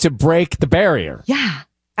chooses to break the barrier. Yeah.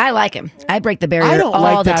 I like him. I break the barrier I don't all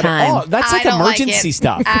like the that time. at all. That's like emergency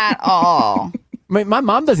stuff. At all. My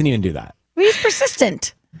mom doesn't even do that. He's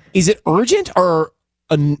persistent. Is it urgent or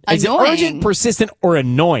is it urgent, persistent, or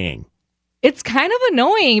annoying? It's kind of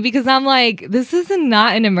annoying because I'm like, this is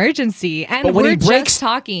not an emergency. And we're just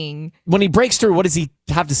talking. When he breaks through, what does he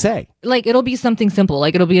have to say? Like, it'll be something simple.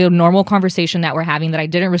 Like, it'll be a normal conversation that we're having that I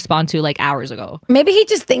didn't respond to like hours ago. Maybe he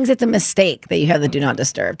just thinks it's a mistake that you have the Do Not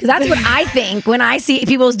Disturb. Because that's what I think when I see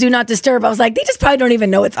people's Do Not Disturb. I was like, they just probably don't even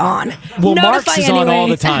know it's on. Well, Mark's is on all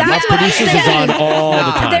the time. That's producers is on all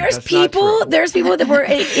the time. There's people that where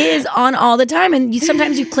it is on all the time. And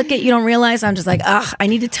sometimes you click it, you don't realize. I'm just like, I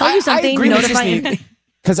need to tell you something. I agree with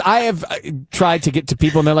because I have tried to get to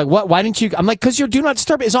people and they're like, what? Why didn't you? I'm like, because your Do Not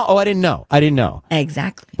Disturb is on. Oh, I didn't know.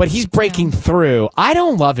 Exactly. But he's breaking through. I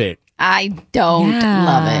don't love it. I don't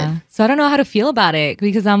love it. So I don't know how to feel about it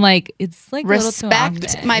because I'm like, it's like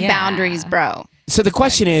respect my boundaries, bro. So the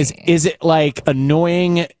question is it like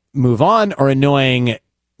annoying, move on, or annoying,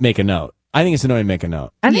 make a note? I think it's annoying, make a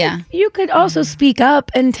note. I think you could also speak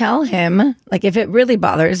up and tell him, like if it really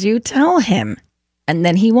bothers you, tell him. And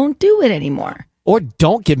then he won't do it anymore. Or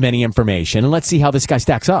don't give him any information and let's see how this guy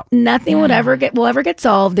stacks up. Nothing will ever get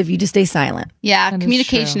solved if you just stay silent. Yeah,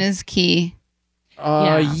 communication is key.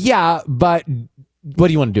 Yeah, but what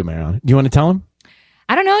do you want to do, Mariana? Do you want to tell him?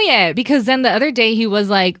 I don't know yet because then the other day he was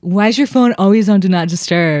like, why is your phone always on Do Not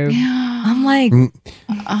Disturb? I'm like...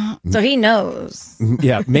 So he knows.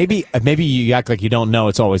 Yeah, maybe you act like you don't know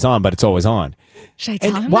it's always on, but it's always on. Should I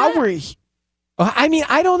tell him while that? I mean,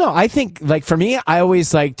 I don't know. I think, like, for me, I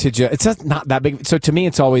always like to just, it's just not that big. So to me,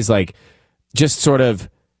 it's always like, just sort of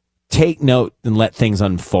take note and let things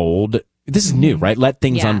unfold. This is new, right? Let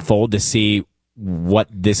things unfold to see what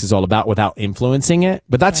this is all about without influencing it.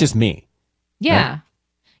 But that's just me. Yeah. Right?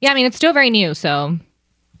 Yeah, I mean, it's still very new, so.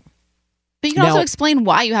 But you can also explain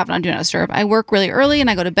why you have it on Do Not Disturb. I work really early and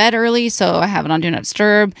I go to bed early, so I have it on Do Not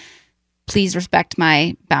Disturb. Please respect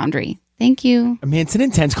my boundary. Thank you. I mean, it's an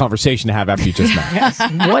intense conversation to have after you just met. Yes,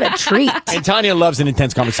 what a treat. And Tanya loves an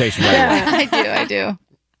intense conversation. Right I do.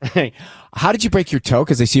 Hey, how did you break your toe?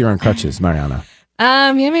 Because I see you're on crutches, Mariana.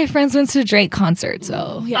 Me and my friends went to a Drake concert,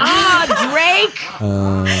 so yeah. Drake!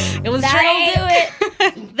 It was That'll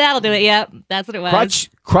Drake. That'll do it. Yep, that's what it was.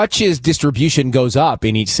 Crutches distribution goes up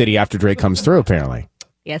in each city after Drake comes through. Apparently,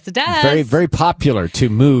 yes, it does. Very, very popular to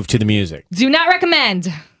move to the music. Do not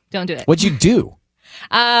recommend. Don't do it. What'd you do?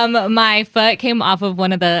 My foot came off of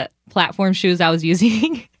one of the platform shoes I was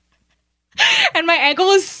using. And my ankle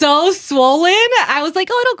was so swollen. I was like,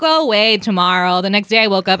 it'll go away tomorrow. The next day I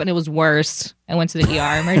woke up and it was worse. I went to the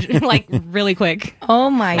ER like really quick. Oh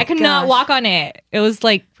my God. I could not walk on it. It was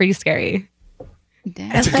like pretty scary.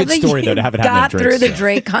 It's a good story though to have it happen. Got through the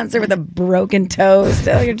Drake concert with a broken toe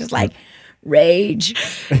still. You're just like, Rage.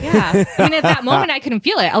 Yeah. I mean, at that moment, I couldn't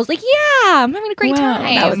feel it. I was like, yeah, I'm having a great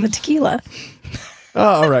time. That was the tequila.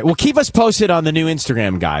 Oh, all right. Well, keep us posted on the new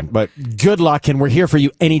Instagram guy, but good luck, and we're here for you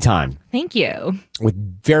anytime Thank you. with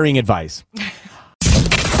varying advice.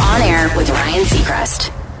 On Air with Ryan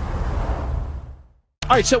Seacrest.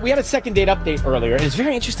 All right, so we had a second date update earlier, and it's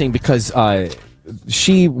very interesting because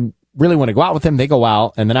she really wanted to go out with him. They go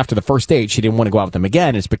out, and then after the first date, she didn't want to go out with him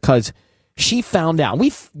again. It's because she found out.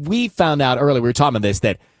 We found out earlier, we were talking about this,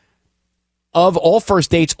 that of all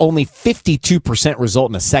first dates, only 52% result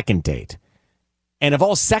in a second date. And of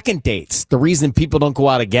all second dates, the reason people don't go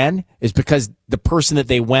out again is because the person that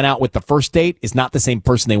they went out with the first date is not the same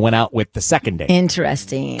person they went out with the second date.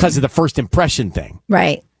 Interesting. Because of the first impression thing.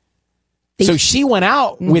 Right. So she went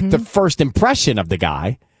out with the first impression of the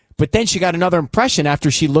guy, but then she got another impression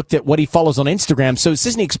after she looked at what he follows on Instagram. So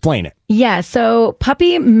Sisney, explain it. Yeah, so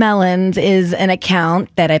Puppy Melons is an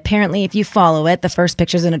account that apparently if you follow it, the first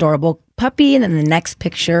picture is an adorable puppy, and then the next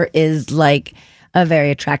picture is like a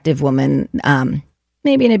very attractive woman,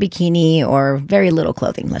 maybe in a bikini or very little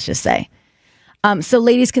clothing, let's just say. So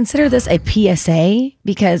ladies, consider this a PSA,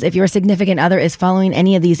 because if your significant other is following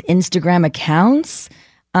any of these Instagram accounts,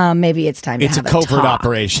 maybe it's time to have a covert talk.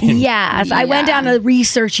 operation. Yes, I went down a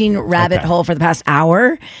researching rabbit hole for the past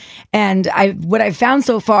hour, and what I've found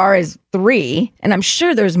so far is 3, and I'm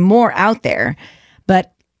sure there's more out there.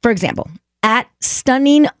 But for example, at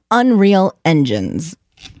Stunning Unreal Engines.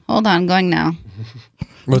 Hold on, going now.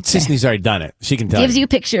 Well, Sisney's already done it. She can tell Gives you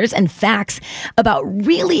pictures and facts about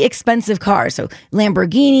really expensive cars. So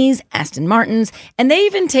Lamborghinis, Aston Martins, and they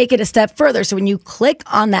even take it a step further. So when you click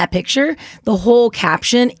on that picture, the whole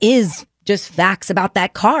caption is just facts about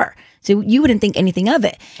that car. So you wouldn't think anything of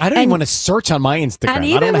it. I don't even want to search on my Instagram. And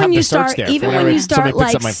I don't have the search there. Even when you start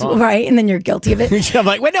like, right, and then you're guilty of it. I'm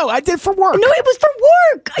like, wait, no, I did it for work. No, it was for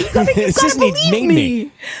work. You gotta believe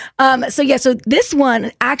me. So this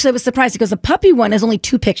one, actually, I was surprised because the puppy one is only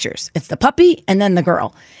 2 pictures. It's the puppy and then the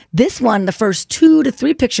girl. This one, the first 2 to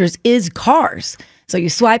 3 pictures is cars. So you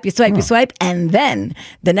swipe, you swipe, and then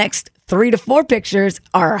the next 3 to 4 pictures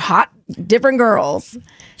are hot, different girls.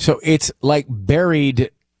 So it's like buried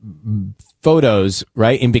photos,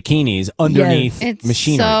 right, in bikinis underneath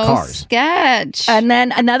machinery, cars. Sketch. And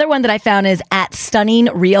then another one that I found is at Stunning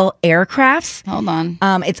Real Aircrafts. Hold on.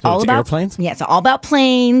 It's all about airplanes. Yeah, it's all about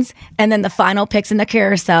planes. And then the final pics in the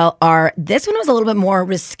carousel are, this one was a little bit more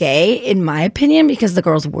risque in my opinion because the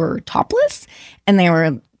girls were topless and they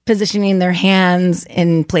were positioning their hands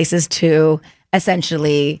in places to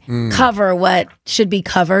essentially cover what should be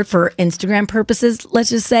covered for Instagram purposes, let's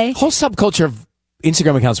just say. Whole subculture of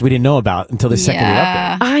Instagram accounts we didn't know about until the second day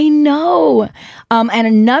update. I know. And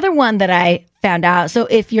another one that I found out, so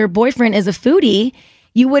if your boyfriend is a foodie,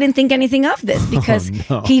 you wouldn't think anything of this because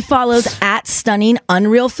he follows at Stunning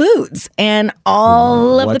Unreal Foods. And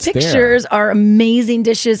all of the pictures are amazing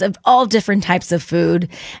dishes of all different types of food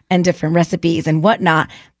and different recipes and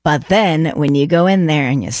whatnot. But then when you go in there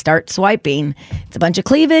and you start swiping, it's a bunch of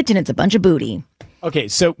cleavage and it's a bunch of booty. Okay,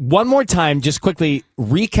 so one more time, just quickly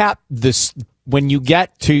recap this. When you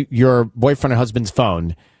get to your boyfriend or husband's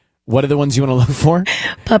phone, what are the ones you want to look for?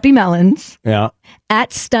 Puppy Melons. Yeah.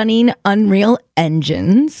 At Stunning Unreal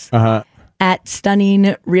Engines. At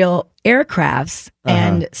Stunning Real Aircrafts.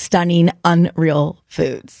 And Stunning Unreal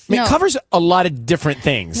Foods. It covers a lot of different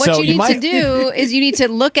things. What you need to do is you need to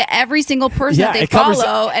look at every single person that they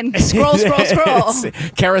follow and scroll.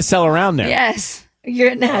 Carousel around there. Yes.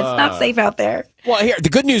 It's not safe out there. Well, here, the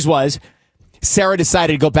good news was Sarah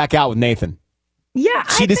decided to go back out with Nathan. Yeah,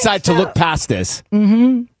 she decided to look past this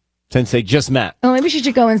since they just met. Well, maybe she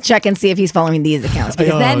should go and check and see if he's following these accounts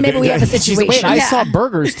because then maybe we have a situation. Wait, I saw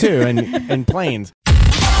burgers too and planes.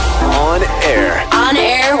 On Air. On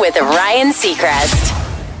Air with Ryan Seacrest.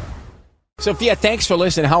 Sophia, thanks for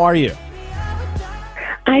listening. How are you?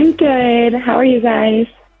 I'm good. How are you guys?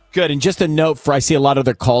 Good. And just a note for I see a lot of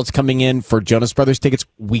other calls coming in for Jonas Brothers tickets.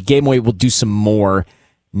 We gave away. We'll do some more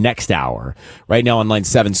next hour. Right now on line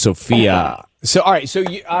 7, Sophia. So, all right. So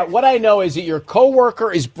what I know is that your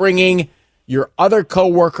coworker is bringing your other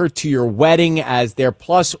coworker to your wedding as their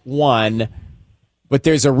 +1, but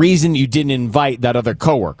there's a reason you didn't invite that other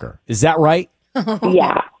coworker. Is that right?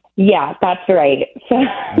 Yeah, that's right. So,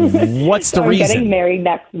 what's the reason? I'm getting married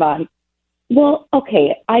next month. Well,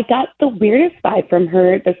 okay, I got the weirdest vibe from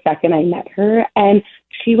her the second I met her, and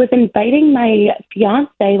she was inviting my fiance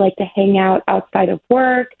to hang out outside of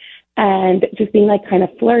work and just being kind of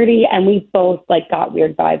flirty, and we both got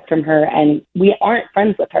weird vibes from her, and we aren't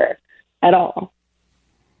friends with her at all.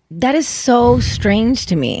 That is so strange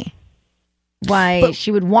to me. Why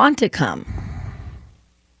she would want to come.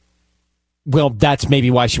 Well, that's maybe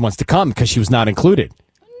why she wants to come, because she was not included.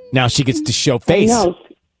 Now she gets to show face. No.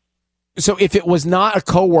 So if it was not a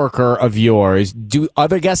coworker of yours, do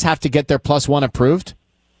other guests have to get their +1 approved?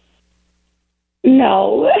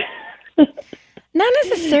 No. Not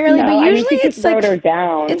necessarily, No, but I mean, usually she it's just wrote like her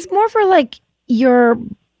down. it's more for like your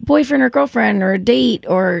boyfriend or girlfriend or a date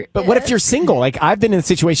or. But what if you're single? Like I've been in a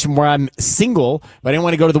situation where I'm single, but I didn't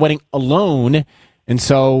want to go to the wedding alone, and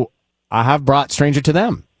so I have brought stranger to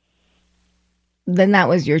them. Then that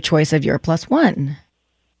was your choice of your +1.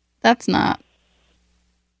 That's not.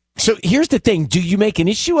 So here's the thing: do you make an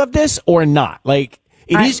issue of this or not? Like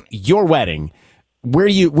it is your wedding.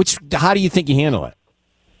 How do you think you handle it?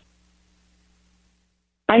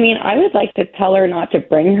 I mean, I would like to tell her not to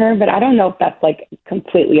bring her, but I don't know if that's like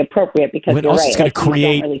completely appropriate because But you're also right. it's going like, to you don't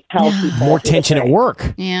create really tell people more who to tension at bring.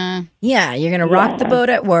 work. Yeah. Yeah, you're gonna rock the boat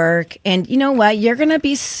at work, and you know what? You're gonna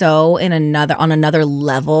be so on another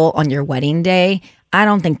level on your wedding day. I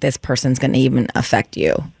don't think this person's gonna even affect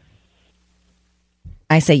you.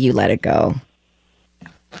 I say you let it go.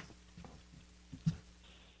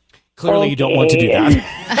 Clearly, you don't want to do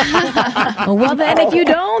that. Well, then if you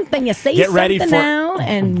don't, then you say Get ready something for- now.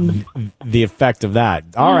 And The effect of that.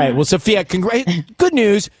 All right. Well, Sophia, good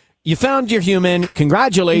news. You found your human.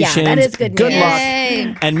 Congratulations. Yeah, that is good Good news. luck.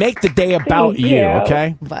 Yay. And make the day about Thank you, you.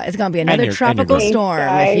 okay? But it's gonna be And another your tropical girl. storm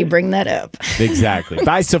if you bring that up. Exactly.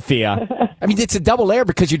 Bye, Sophia. I mean, it's a double layer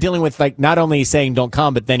because you're dealing with, like, not only saying don't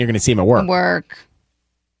come, but then you're going to see him at work.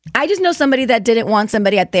 I just know somebody that didn't want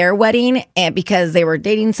somebody at their wedding and because they were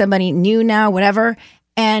dating somebody new now, whatever.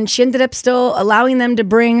 And she ended up still allowing them to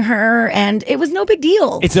bring her, and it was no big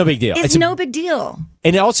deal. It's no big deal. It's no big deal.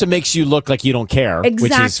 And it also makes you look like you don't care.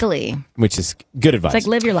 Exactly. Which is good advice. It's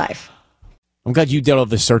like live your life. I'm glad you did all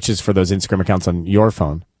the searches for those Instagram accounts on your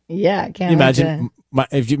phone. Yeah, I can't You imagine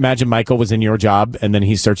if you imagine Michael was in your job and then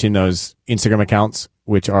he's searching those Instagram accounts,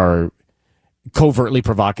 which are covertly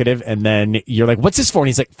provocative, and then you're like, "What's this for?" And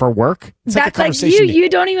he's like, "For work." It's That's a like conversation you. You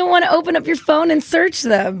don't even want to open up your phone and search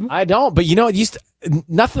them. I don't, but you know, it used to,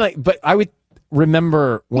 nothing like. But I would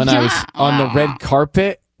remember when I was on the red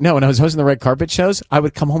carpet. No, when I was hosting the red carpet shows, I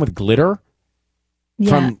would come home with glitter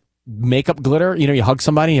from makeup glitter. You know, you hug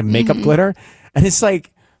somebody and makeup glitter, and it's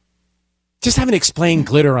like just having to explain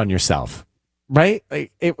glitter on yourself, right?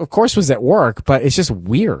 Like, it of course was at work, but it's just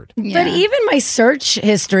weird. But even my search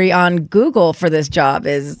history on Google for this job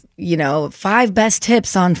is, 5 best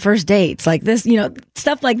tips on first dates, like this,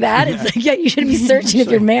 stuff like that. It's like, yeah, you should be searching if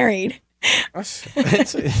you're married.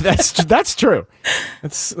 That's true.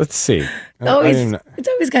 Let's see. It's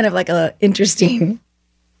always kind of like a interesting.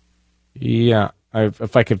 Yeah.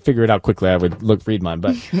 If I could figure it out quickly, I would read mine,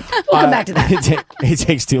 but We'll come back to that. It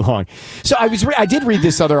takes too long. So I did read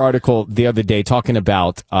this other article the other day talking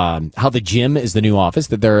about how the gym is the new office.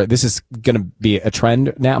 This is going to be a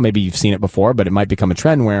trend now. Maybe you've seen it before, but it might become a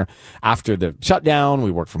trend where after the shutdown,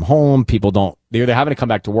 we work from home. They're either having to come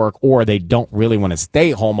back to work or they don't really want to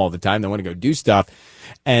stay home all the time. They want to go do stuff.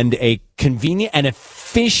 And a convenient and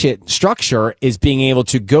efficient structure is being able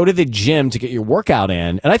to go to the gym to get your workout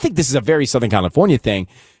in. And I think this is a very Southern California thing,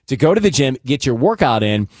 to go to the gym, get your workout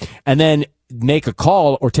in, and then make a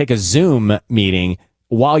call or take a Zoom meeting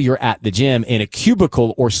while you're at the gym in a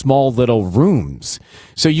cubicle or small little rooms.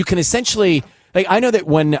 So you can essentially, like, I know that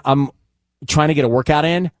when I'm trying to get a workout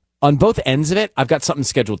in, on both ends of it, I've got something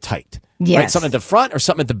scheduled tight. Yes. Right? Something at the front or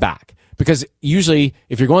something at the back. Because usually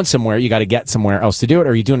if you're going somewhere, you got to get somewhere else to do it,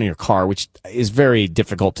 or you do it in your car, which is very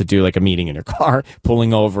difficult to do, like a meeting in your car,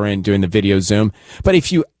 pulling over and doing the video Zoom. But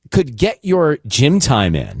if you could get your gym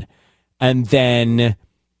time in and then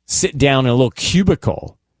sit down in a little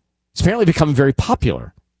cubicle, it's apparently becoming very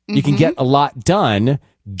popular. You can get a lot done,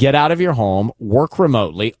 get out of your home, work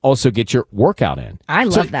remotely, also get your workout in. I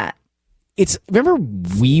love that. Remember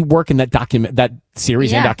We Work in that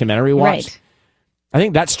series and documentary we watched? Right. I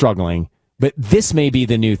think that's struggling, but this may be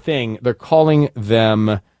the new thing. They're calling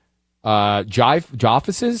them jive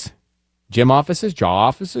offices, gym offices, jaw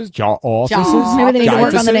offices, jaw offices. Maybe they need to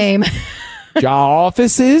work on the name. Jaw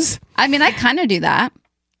offices. I mean, I kind of do that.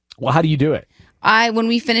 Well, how do you do it? When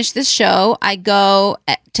we finish this show, I go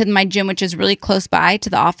to my gym, which is really close by to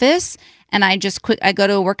the office, and I go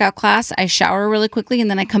to a workout class. I shower really quickly, and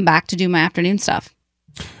then I come back to do my afternoon stuff.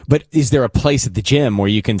 But is there a place at the gym where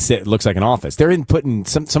you can sit? It looks like an office. They're putting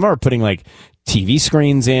some are putting like TV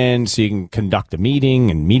screens in so you can conduct a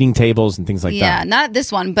meeting and meeting tables and things like that. Yeah, not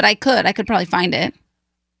this one, but I could probably find it.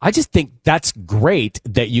 I just think that's great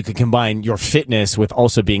that you could combine your fitness with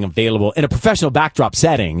also being available in a professional backdrop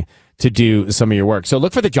setting to do some of your work. So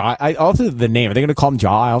look for the jaw. Also the name. Are they going to call them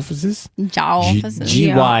jaw offices? Jaw offices.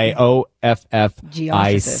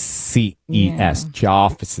 GYOFFICES. Jaw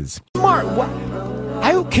offices.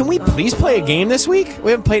 Mark, can we please play a game this week?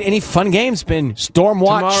 We haven't played any fun games. Been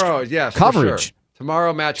Stormwatch tomorrow, yes, coverage. Sure.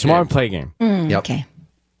 Tomorrow match. Tomorrow game. Play a game. Yep. Okay.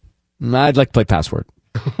 I'd like to play Password.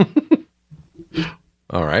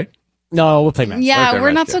 All right. No, we'll play match. Yeah, Okay, we're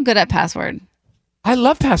match not game. so good at Password. I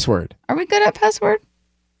love Password. Are we good at Password?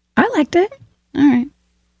 I liked it. All right.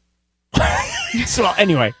 So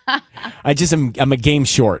anyway, I'm a game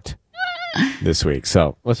short this week.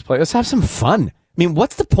 So let's play. Let's have some fun. I mean,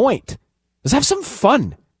 what's the point? Let's have some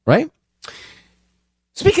fun, right?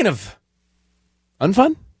 Speaking of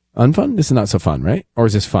unfun, this is not so fun, right? Or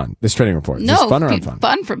is this fun? This trending report. Is this fun or unfun?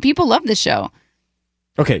 Fun for people love this show.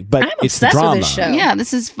 Okay, but I'm it's the obsessed drama. with this show. Yeah,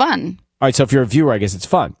 this is fun. All right, so if you're a viewer, I guess it's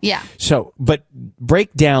fun. Yeah. So, but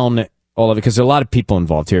break down all of it because there are a lot of people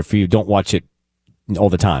involved here. If you don't watch it all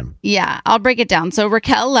the time. Yeah, I'll break it down. So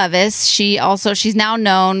Raquel Leviss, she's now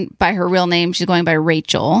known by her real name. She's going by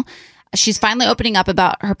Rachel. She's finally opening up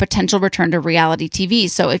about her potential return to reality TV.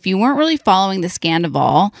 So if you weren't really following the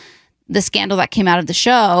scandal that came out of the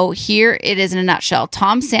show, here it is in a nutshell.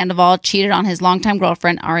 Tom Sandoval cheated on his longtime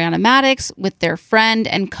girlfriend, Ariana Madix, with their friend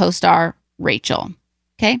and co-star, Rachel.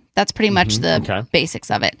 Okay? That's pretty much the basics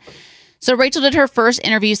of it. So Rachel did her first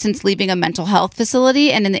interview since leaving a mental health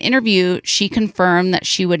facility. And in the interview, she confirmed that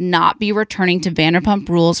she would not be returning to Vanderpump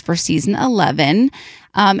Rules for season 11.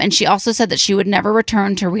 And she also said that she would never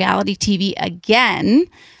return to reality TV again.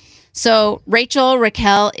 So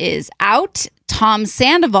Raquel is out. Tom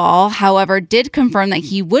Sandoval, however, did confirm that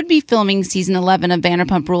he would be filming season 11 of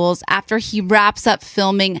Vanderpump Rules after he wraps up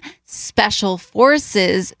filming Special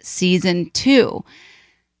Forces season 2.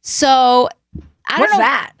 So I don't know. What's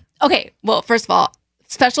that? Okay, well, first of all,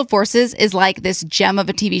 Special Forces is like this gem of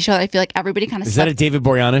a TV show that I feel like everybody kind of. Is that a David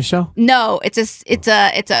Boreanaz show? No, it's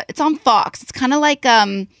on Fox. It's kind of like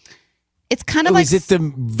like. Is it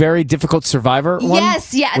the very difficult Survivor one?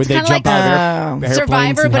 Yes, yeah. Where It's they kind of jump like out of their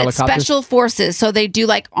Survivor, and but it's helicopters? Special Forces, so they do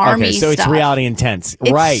like army Okay, so stuff. it's reality intense,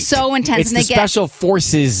 It's right? so intense, It's and the they get- Special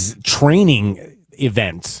Forces training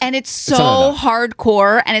event, And it's so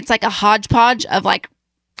hardcore, and it's like a hodgepodge of like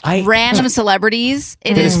random celebrities.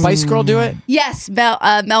 It Did a is. Spice Girl do it? Yes,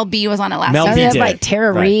 Mel B was on it last Mel season. B did. Like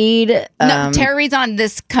Tara Right. Reid. No, Tara Reid's on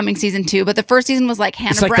this coming season 2, but the first season was like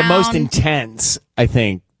Hannah It's like Brown. the most intense, I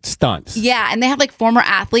think, stunts. Yeah, and they have like former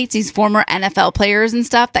athletes, these former NFL players and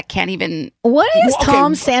stuff that can't even. What is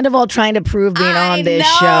Tom Sandoval trying to prove being on this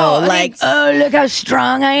show? Like, oh, look how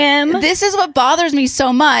strong I am. This is what bothers me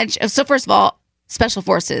so much. So first of all, Special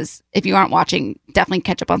Forces, if you aren't watching, definitely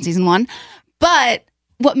catch up on season 1. But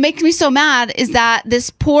what makes me so mad is that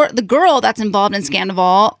the girl that's involved in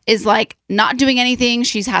Scandival is like not doing anything.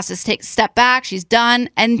 She has to take a step back. She's done.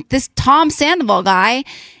 And this Tom Sandoval guy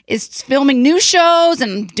is filming new shows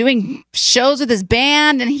and doing shows with his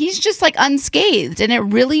band. And he's just like unscathed. And it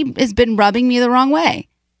really has been rubbing me the wrong way.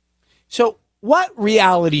 So what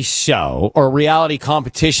reality show or reality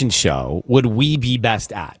competition show would we be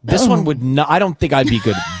best at? This one would not. I don't think I'd be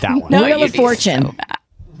good at that one. No, Wheel of Fortune.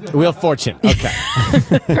 Wheel of Fortune. Okay.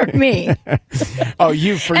 For me. Oh,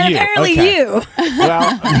 you for And you. apparently Okay. you.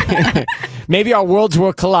 Well, maybe our worlds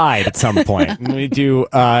will collide at some point. We do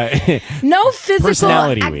No physical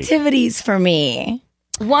Personality Week. activities for me.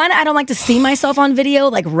 One, I don't like to see myself on video,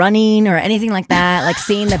 like running or anything like that, like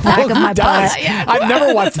seeing the back of Who my does? butt. I've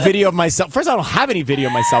never watched video of myself. First, I don't have any video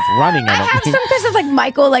of myself running. I don't have think. some kinds of like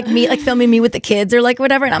Michael, like me, like filming me with the kids or like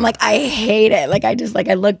whatever, and I'm like, I hate it. Like I just like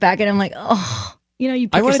I look back and I'm like, oh, you know, you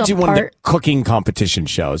pick I want to yourself do one of apart. the cooking competition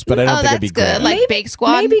shows, but I don't think it'd be good. Like Bake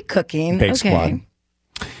Squad? Maybe cooking. Bake okay.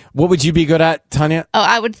 Squad. What would you be good at, Tanya? Oh,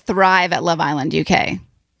 I would thrive at Love Island UK.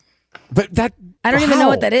 But that I don't even know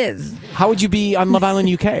what that is. How would you be on Love Island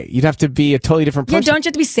UK? You'd have to be a totally different Yeah, person. don't you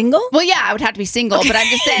have to be single? Well, yeah, I would have to be single, but I'm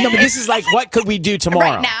just saying. No, but this is like, what could we do tomorrow?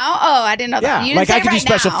 Right now? Oh, I didn't know that. Yeah, You didn't like say I could do right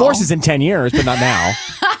Special now. Forces in 10 years, but not now.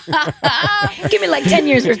 Give me like 10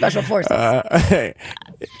 years for Special Forces.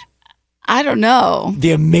 I don't know.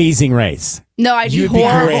 The Amazing Race. No, I do You'd be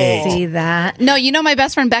horrible. great. See that? No, you know, my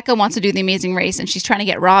best friend Becca wants to do The Amazing Race, and she's trying to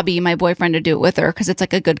get Robbie, my boyfriend, to do it with her because it's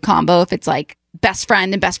like a good combo if it's like best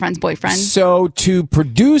friend and best friend's boyfriend. So to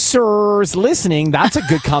producers listening, that's a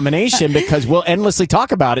good combination because we'll endlessly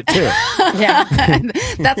talk about it too. Yeah.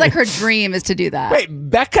 That's like her dream is to do that. Wait,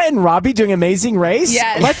 Becca and Robbie doing Amazing Race?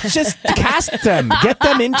 Yes. Let's just cast them. Get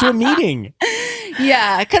them into a meeting.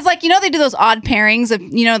 Yeah, because like, you know, they do those odd pairings of,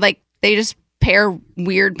 you know, like they just pair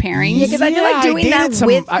weird pairings. Yeah, because I feel like doing that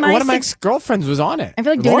with my one of my ex-girlfriends was on it. I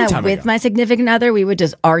feel like a doing long that time with ago. my significant other, we would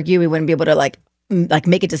just argue. We wouldn't be able to like like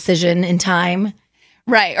make a decision in time.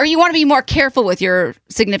 Right. Or you want to be more careful with your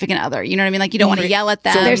significant other. You know what I mean? Like you don't want to yell at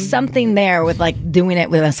them. So there's something there with like doing it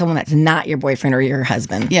with someone that's not your boyfriend or your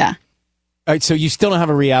husband. Yeah. All right. So you still don't have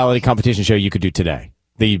a reality competition show you could do today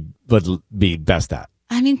that you would be best at?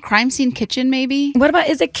 I mean, Crime Scene Kitchen, maybe. What about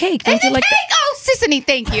Is It Cake? Is It Cake? Oh, Sissany,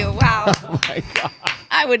 thank you. Wow. Oh my God.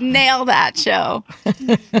 I would nail that show.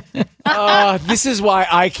 This is why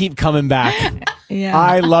I keep coming back. Yeah.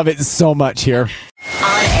 I love it so much here.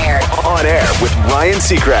 On air. On air with Ryan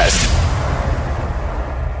Seacrest.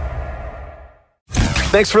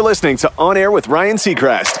 Thanks for listening to On Air with Ryan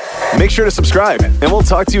Seacrest. Make sure to subscribe, and we'll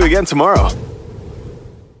talk to you again tomorrow.